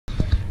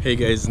Hey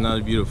guys, it's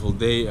another beautiful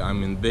day.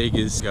 I'm in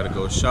Vegas. Gotta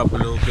go shop a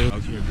little bit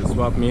out here at the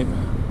swap meet.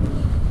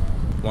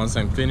 Once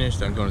I'm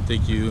finished, I'm gonna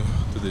take you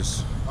to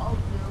this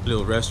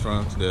little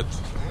restaurant that's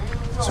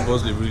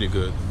supposedly really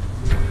good.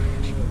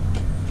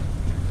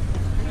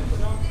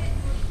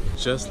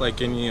 Just like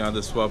any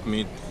other swap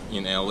meet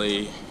in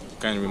LA,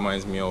 kind of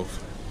reminds me of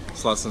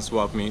Slauson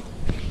swap meet.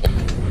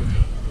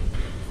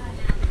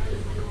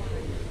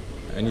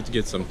 I need to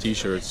get some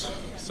t-shirts,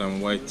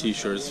 some white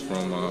t-shirts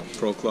from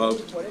Pro Club.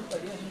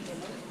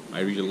 I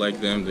really like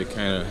them, they're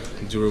kind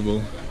of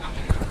durable.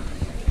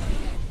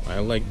 I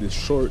like these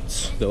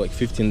shorts, they're like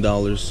 $15.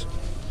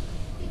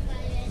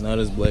 Not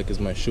as black as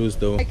my shoes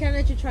though. I can't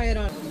let you try it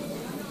on.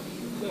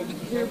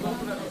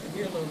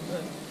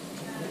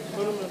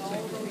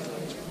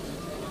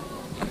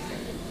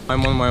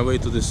 I'm on my way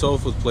to the soul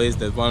food place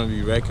that one of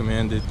you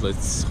recommended.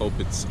 Let's hope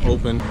it's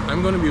open.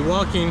 I'm gonna be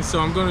walking, so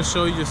I'm gonna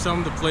show you some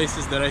of the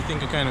places that I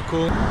think are kind of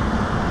cool.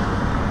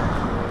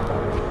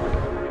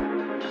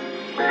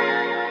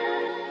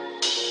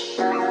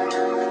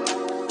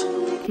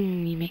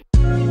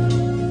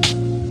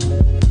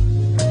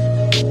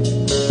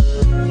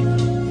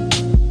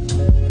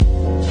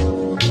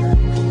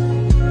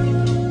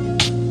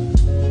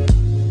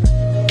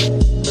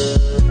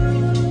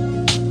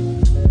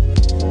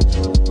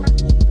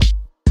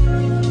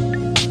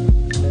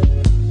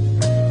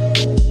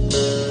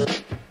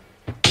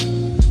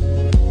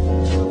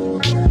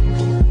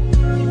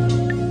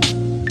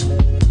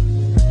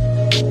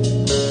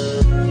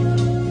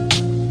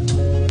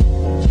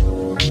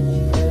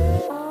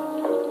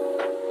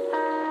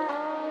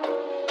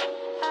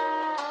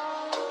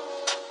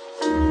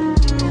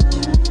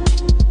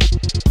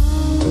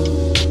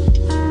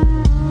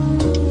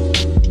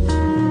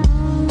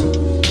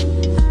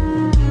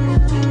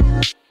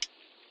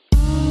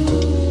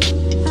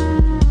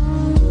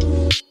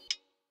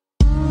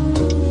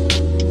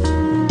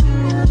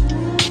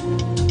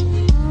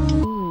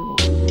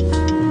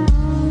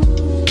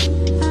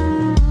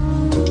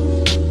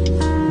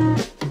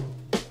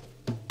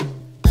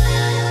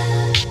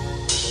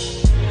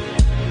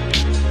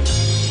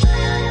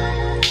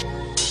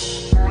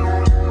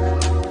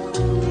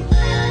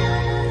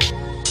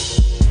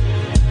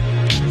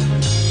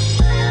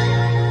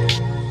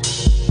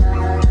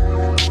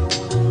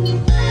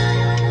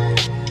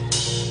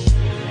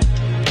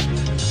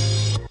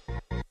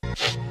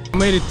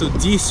 Made it to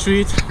D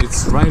Street.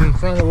 It's right in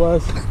front of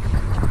us.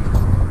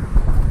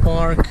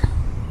 Park.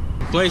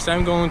 The place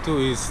I'm going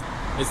to it's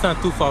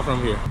not too far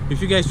from here.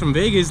 If you guys from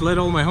Vegas, let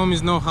all my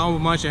homies know how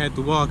much I had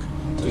to walk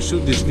to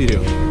shoot this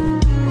video.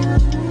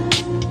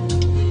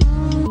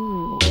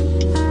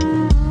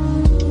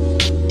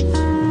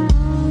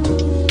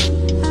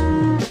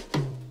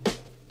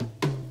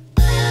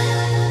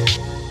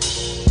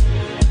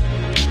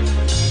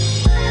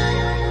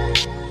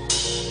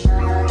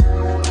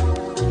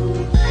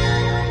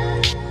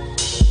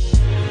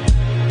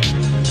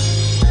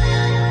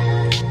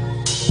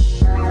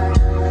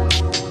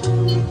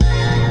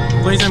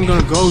 Place I'm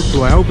gonna go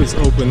to, I hope it's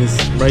open,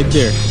 is right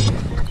there.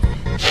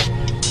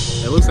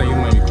 It looks like it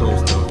might be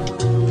closed though.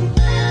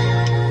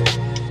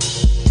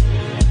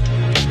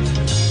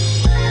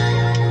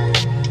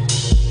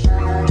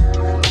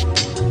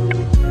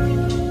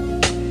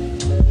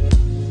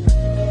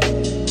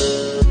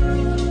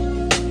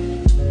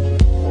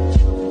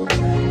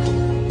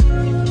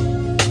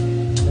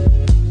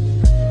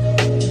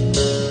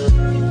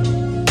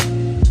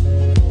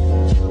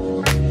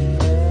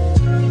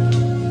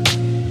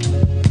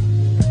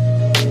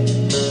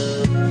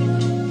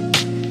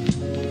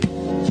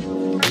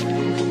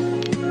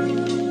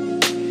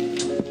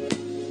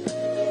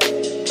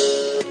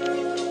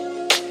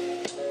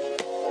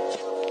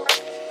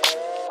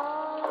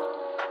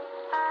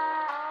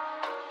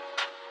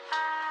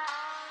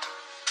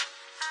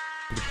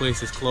 The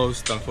place is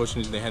closed.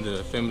 Unfortunately, they had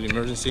a family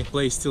emergency. The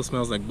place still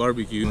smells like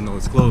barbecue even though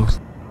it's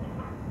closed.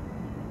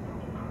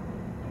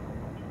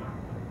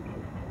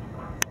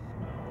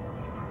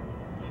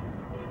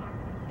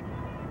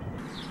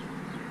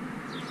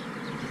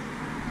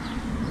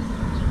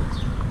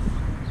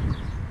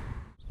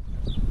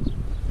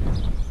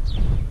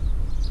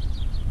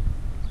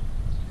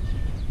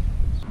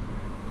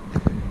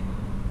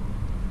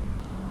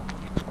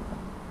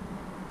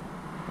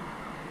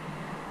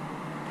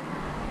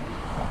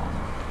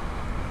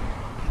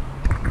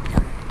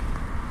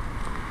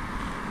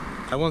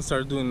 I want to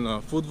start doing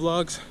food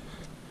vlogs.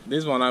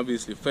 This one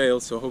obviously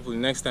failed, so hopefully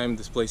next time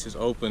this place is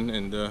open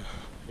and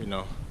you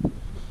know,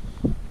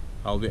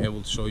 I'll be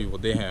able to show you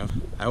what they have.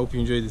 I hope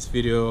you enjoyed this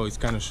video. It's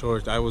kind of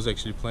short. I was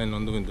actually planning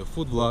on doing the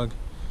food vlog,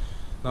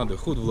 not the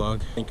hood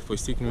vlog. Thank you for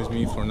sticking with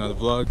me for another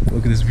vlog.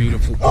 Look at this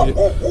beautiful kid.